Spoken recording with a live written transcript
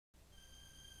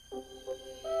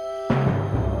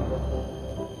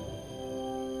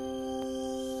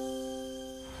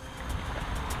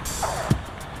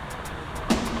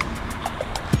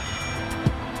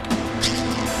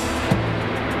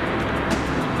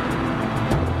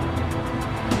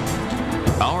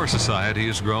society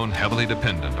has grown heavily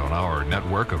dependent on our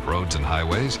network of roads and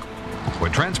highways. When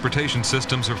transportation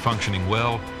systems are functioning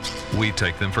well, we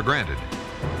take them for granted.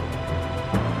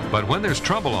 But when there's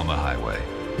trouble on the highway,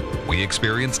 we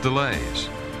experience delays,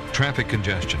 traffic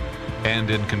congestion, and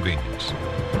inconvenience.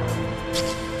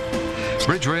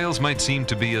 Bridge rails might seem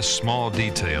to be a small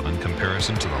detail in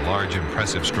comparison to the large,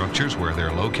 impressive structures where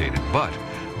they're located, but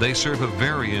they serve a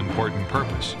very important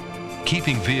purpose,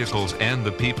 keeping vehicles and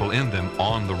the people in them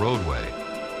on the roadway.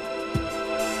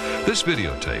 This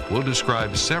videotape will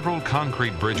describe several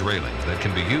concrete bridge railings that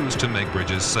can be used to make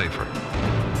bridges safer.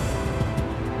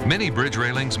 Many bridge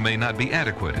railings may not be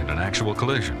adequate in an actual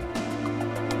collision.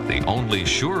 The only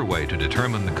sure way to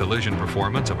determine the collision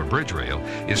performance of a bridge rail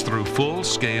is through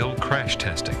full-scale crash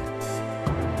testing.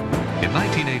 In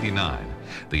 1989,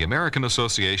 the American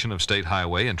Association of State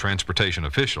Highway and Transportation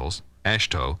Officials,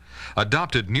 AASHTO,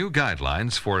 adopted new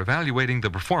guidelines for evaluating the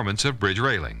performance of bridge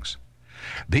railings.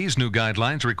 These new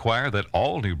guidelines require that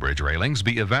all new bridge railings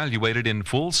be evaluated in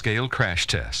full-scale crash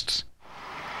tests.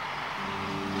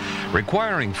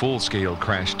 Requiring full-scale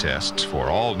crash tests for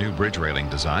all new bridge railing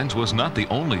designs was not the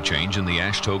only change in the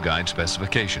AASHTO guide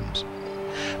specifications.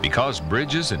 Because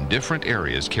bridges in different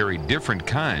areas carry different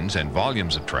kinds and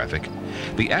volumes of traffic,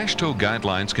 the AASHTO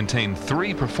guidelines contain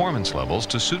 3 performance levels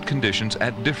to suit conditions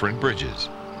at different bridges.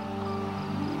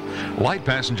 Light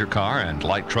passenger car and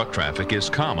light truck traffic is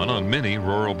common on many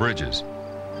rural bridges.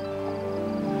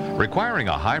 Requiring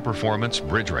a high-performance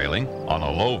bridge railing on a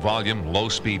low-volume,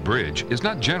 low-speed bridge is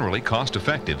not generally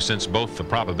cost-effective since both the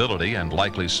probability and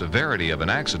likely severity of an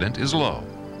accident is low.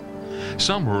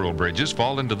 Some rural bridges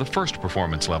fall into the first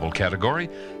performance level category,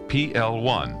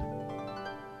 PL1.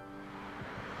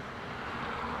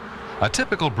 A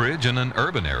typical bridge in an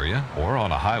urban area or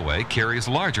on a highway carries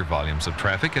larger volumes of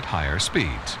traffic at higher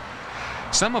speeds.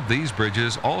 Some of these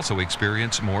bridges also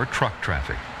experience more truck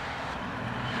traffic.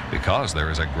 Because there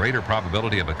is a greater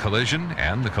probability of a collision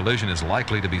and the collision is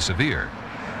likely to be severe,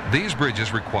 these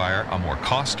bridges require a more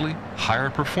costly, higher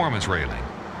performance railing.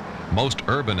 Most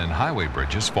urban and highway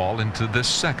bridges fall into this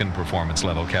second performance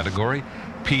level category,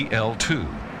 PL2.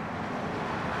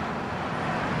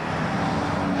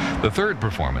 The third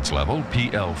performance level,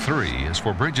 PL3, is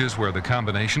for bridges where the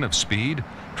combination of speed,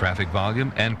 traffic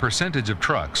volume, and percentage of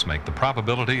trucks make the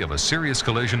probability of a serious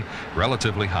collision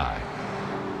relatively high.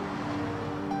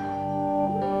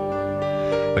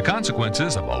 The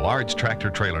consequences of a large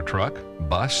tractor-trailer truck,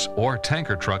 bus, or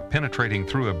tanker truck penetrating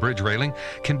through a bridge railing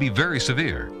can be very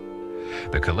severe.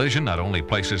 The collision not only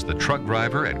places the truck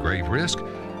driver at grave risk,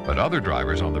 but other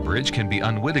drivers on the bridge can be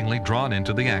unwittingly drawn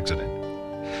into the accident.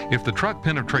 If the truck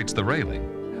penetrates the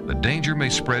railing, the danger may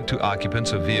spread to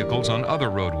occupants of vehicles on other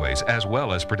roadways as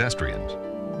well as pedestrians.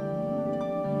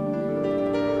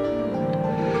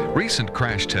 Recent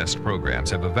crash test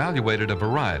programs have evaluated a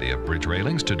variety of bridge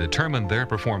railings to determine their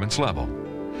performance level.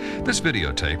 This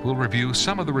videotape will review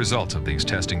some of the results of these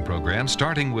testing programs,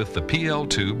 starting with the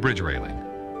PL2 bridge railing.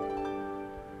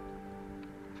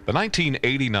 The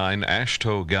 1989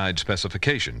 AASHTO guide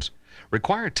specifications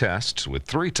require tests with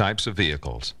 3 types of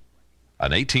vehicles: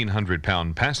 an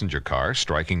 1,800-pound passenger car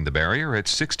striking the barrier at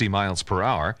 60 miles per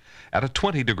hour at a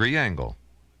 20-degree angle,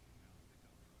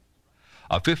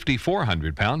 a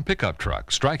 5,400-pound pickup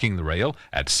truck striking the rail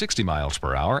at 60 miles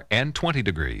per hour and 20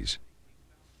 degrees,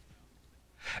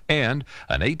 and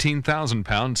an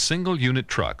 18,000-pound single-unit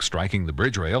truck striking the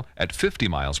bridge rail at 50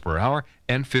 miles per hour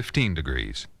and 15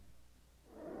 degrees.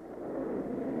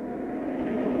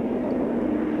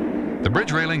 The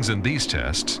bridge railings in these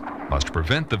tests must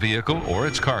prevent the vehicle or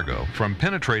its cargo from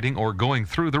penetrating or going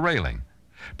through the railing,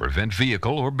 prevent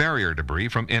vehicle or barrier debris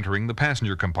from entering the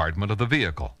passenger compartment of the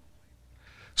vehicle,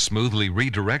 smoothly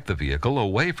redirect the vehicle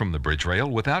away from the bridge rail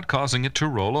without causing it to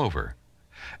roll over,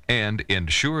 and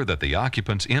ensure that the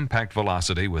occupant's impact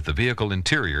velocity with the vehicle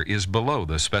interior is below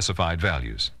the specified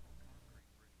values.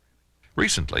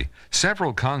 Recently,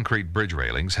 several concrete bridge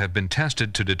railings have been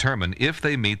tested to determine if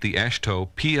they meet the AASHTO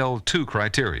PL2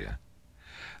 criteria: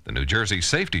 the New Jersey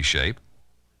safety shape,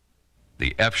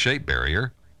 the F-shape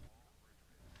barrier,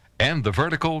 and the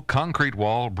vertical concrete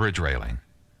wall bridge railing.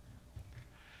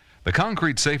 The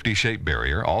concrete safety shape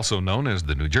barrier, also known as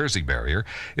the New Jersey barrier,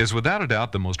 is without a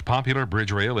doubt the most popular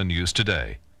bridge rail in use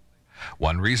today.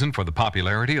 One reason for the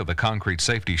popularity of the concrete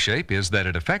safety shape is that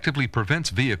it effectively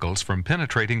prevents vehicles from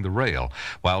penetrating the rail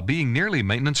while being nearly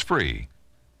maintenance-free.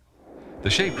 The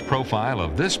shaped profile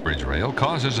of this bridge rail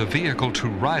causes a vehicle to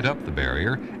ride up the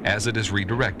barrier as it is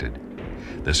redirected.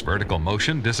 This vertical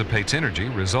motion dissipates energy,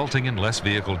 resulting in less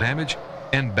vehicle damage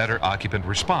and better occupant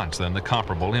response than the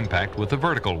comparable impact with the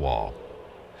vertical wall.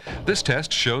 This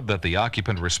test showed that the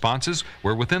occupant responses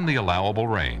were within the allowable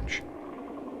range.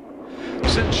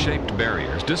 Since shaped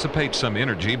barriers dissipate some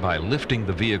energy by lifting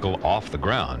the vehicle off the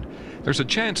ground, there's a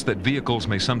chance that vehicles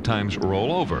may sometimes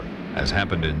roll over, as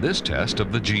happened in this test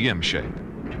of the GM shape.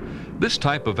 This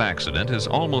type of accident is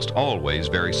almost always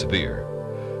very severe.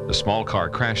 The small car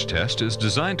crash test is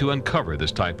designed to uncover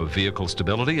this type of vehicle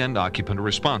stability and occupant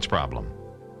response problem.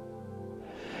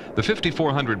 The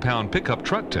 5,400-pound pickup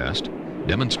truck test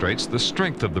demonstrates the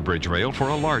strength of the bridge rail for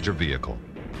a larger vehicle.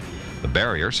 The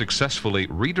barrier successfully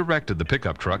redirected the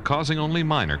pickup truck, causing only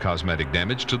minor cosmetic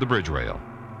damage to the bridge rail.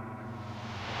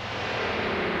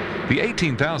 The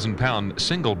 18,000-pound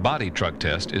single body truck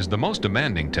test is the most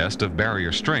demanding test of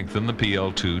barrier strength in the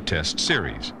PL2 test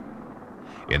series.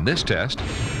 In this test,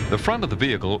 the front of the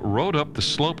vehicle rode up the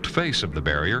sloped face of the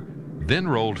barrier, then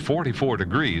rolled 44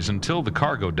 degrees until the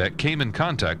cargo deck came in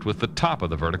contact with the top of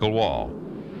the vertical wall.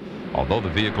 Although the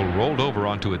vehicle rolled over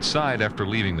onto its side after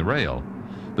leaving the rail,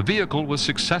 the vehicle was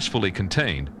successfully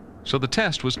contained, so the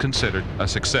test was considered a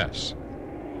success.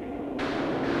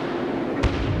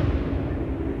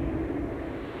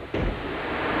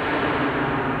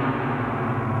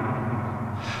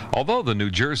 Although the New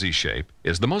Jersey shape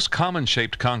is the most common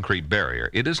shaped concrete barrier,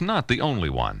 it is not the only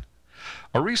one.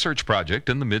 A research project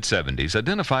in the mid-70s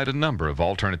identified a number of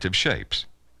alternative shapes.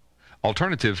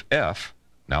 Alternative F,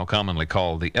 now commonly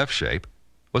called the F shape,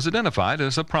 was identified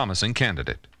as a promising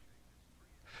candidate.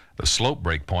 The slope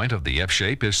break point of the F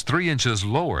shape is 3 inches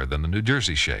lower than the New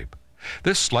Jersey shape.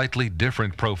 This slightly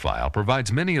different profile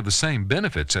provides many of the same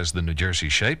benefits as the New Jersey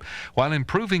shape while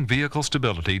improving vehicle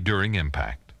stability during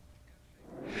impact.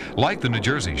 Like the New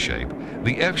Jersey shape,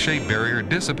 the F-shaped barrier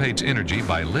dissipates energy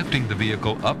by lifting the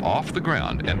vehicle up off the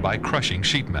ground and by crushing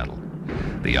sheet metal.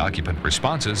 The occupant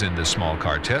responses in this small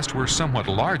car test were somewhat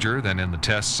larger than in the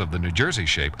tests of the New Jersey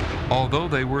shape, although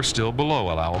they were still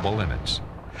below allowable limits.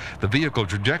 The vehicle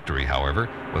trajectory, however,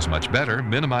 was much better,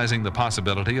 minimizing the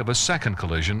possibility of a second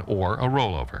collision or a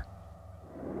rollover.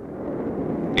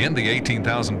 In the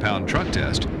 18,000-pound truck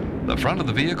test, the front of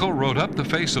the vehicle rode up the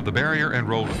face of the barrier and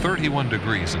rolled 31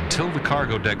 degrees until the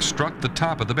cargo deck struck the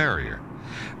top of the barrier.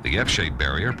 The F-shaped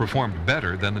barrier performed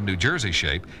better than the New Jersey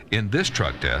shape in this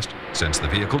truck test, since the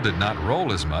vehicle did not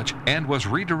roll as much and was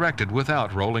redirected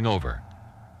without rolling over.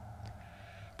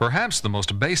 Perhaps the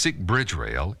most basic bridge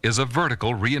rail is a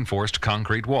vertical reinforced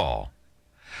concrete wall.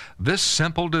 This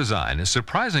simple design is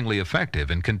surprisingly effective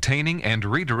in containing and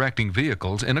redirecting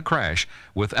vehicles in a crash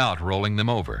without rolling them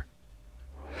over.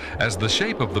 As the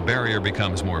shape of the barrier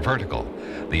becomes more vertical,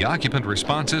 the occupant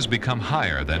responses become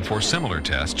higher than for similar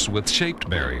tests with shaped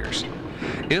barriers.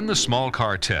 In the small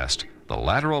car test, the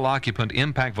lateral occupant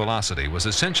impact velocity was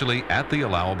essentially at the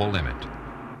allowable limit.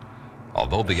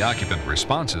 Although the occupant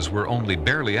responses were only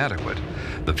barely adequate,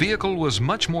 the vehicle was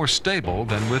much more stable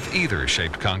than with either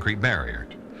shaped concrete barrier.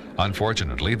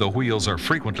 Unfortunately, the wheels are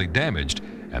frequently damaged,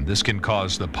 and this can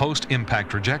cause the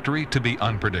post-impact trajectory to be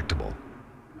unpredictable.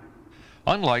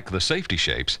 Unlike the safety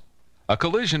shapes, a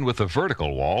collision with a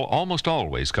vertical wall almost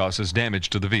always causes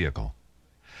damage to the vehicle.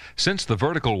 Since the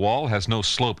vertical wall has no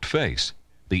sloped face,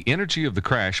 the energy of the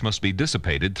crash must be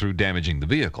dissipated through damaging the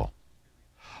vehicle.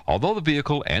 Although the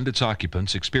vehicle and its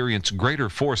occupants experience greater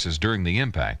forces during the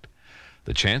impact,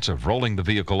 the chance of rolling the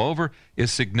vehicle over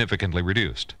is significantly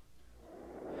reduced.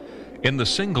 In the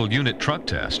single unit truck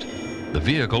test, the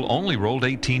vehicle only rolled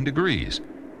 18 degrees,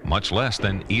 much less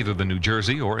than either the New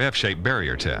Jersey or F-shaped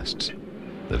barrier tests.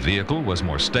 The vehicle was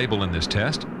more stable in this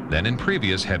test than in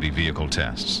previous heavy vehicle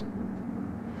tests.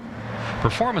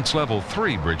 Performance Level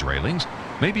 3 bridge railings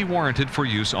may be warranted for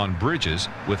use on bridges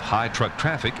with high truck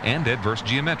traffic and adverse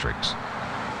geometrics.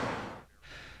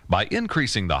 By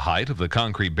increasing the height of the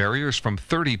concrete barriers from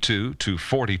 32 to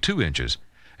 42 inches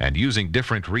and using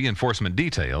different reinforcement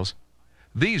details,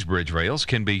 these bridge rails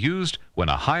can be used when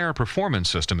a higher performance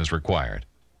system is required.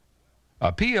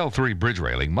 A PL3 bridge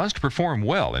railing must perform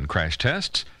well in crash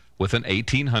tests with an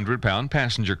 1,800-pound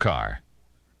passenger car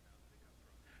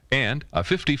and a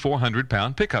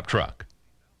 5,400-pound pickup truck,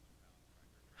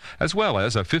 as well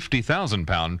as a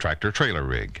 50,000-pound tractor-trailer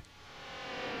rig.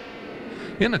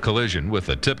 In a collision with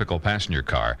a typical passenger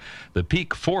car, the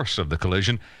peak force of the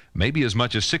collision may be as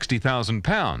much as 60,000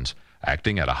 pounds,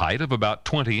 acting at a height of about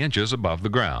 20 inches above the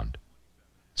ground.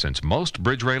 Since most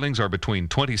bridge railings are between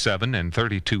 27 and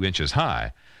 32 inches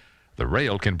high, the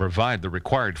rail can provide the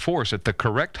required force at the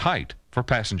correct height for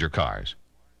passenger cars.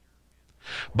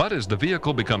 But as the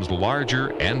vehicle becomes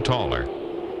larger and taller,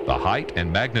 the height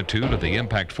and magnitude of the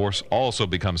impact force also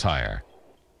becomes higher.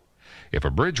 If a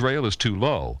bridge rail is too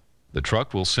low, the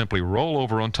truck will simply roll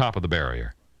over on top of the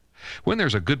barrier. When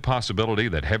there's a good possibility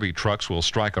that heavy trucks will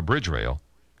strike a bridge rail,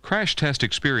 crash test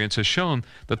experience has shown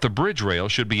that the bridge rail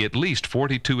should be at least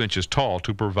 42 inches tall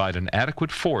to provide an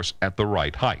adequate force at the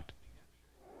right height.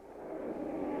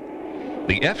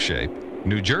 The F-shape,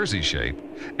 New Jersey shape,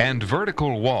 and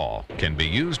vertical wall can be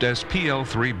used as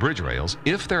PL3 bridge rails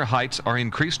if their heights are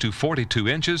increased to 42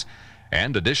 inches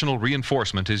and additional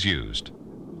reinforcement is used.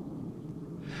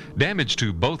 Damage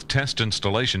to both test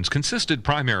installations consisted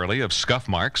primarily of scuff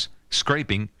marks,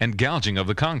 scraping, and gouging of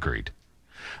the concrete.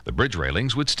 The bridge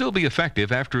railings would still be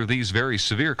effective after these very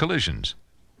severe collisions.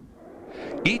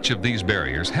 Each of these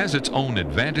barriers has its own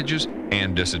advantages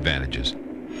and disadvantages.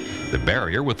 The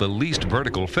barrier with the least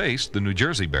vertical face, the New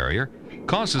Jersey barrier,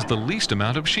 causes the least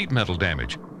amount of sheet metal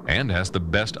damage and has the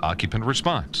best occupant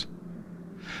response.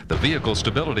 The vehicle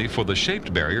stability for the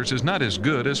shaped barriers is not as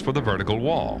good as for the vertical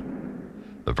wall.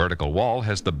 The vertical wall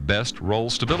has the best roll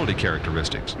stability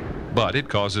characteristics, but it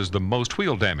causes the most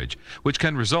wheel damage, which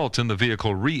can result in the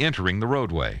vehicle re-entering the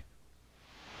roadway.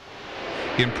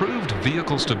 Improved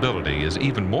vehicle stability is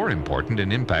even more important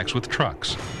in impacts with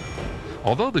trucks.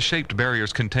 Although the shaped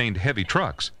barriers contained heavy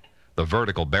trucks, the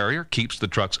vertical barrier keeps the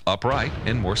trucks upright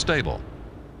and more stable.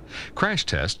 Crash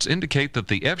tests indicate that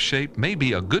the F-shape may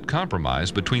be a good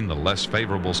compromise between the less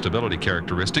favorable stability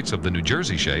characteristics of the New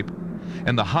Jersey shape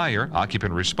and the higher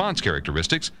occupant response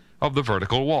characteristics of the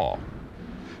vertical wall.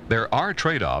 There are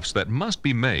trade-offs that must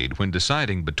be made when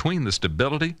deciding between the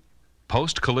stability,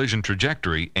 post-collision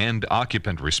trajectory, and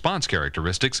occupant response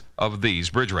characteristics of these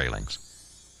bridge railings.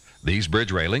 These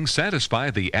bridge railings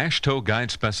satisfy the AASHTO guide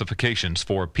specifications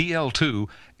for PL2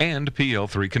 and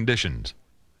PL3 conditions.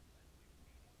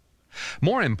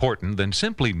 More important than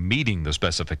simply meeting the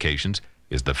specifications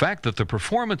is the fact that the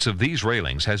performance of these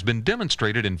railings has been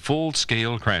demonstrated in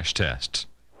full-scale crash tests.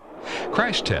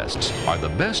 Crash tests are the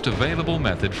best available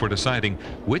method for deciding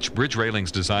which bridge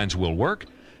railings designs will work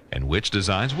and which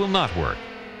designs will not work.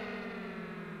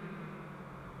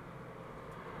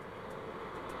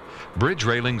 Bridge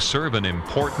railings serve an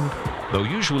important, though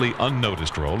usually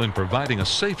unnoticed role in providing a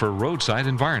safer roadside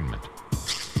environment.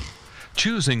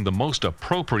 Choosing the most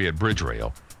appropriate bridge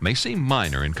rail may seem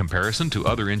minor in comparison to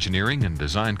other engineering and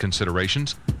design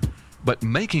considerations, but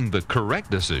making the correct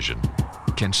decision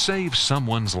can save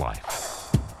someone's life.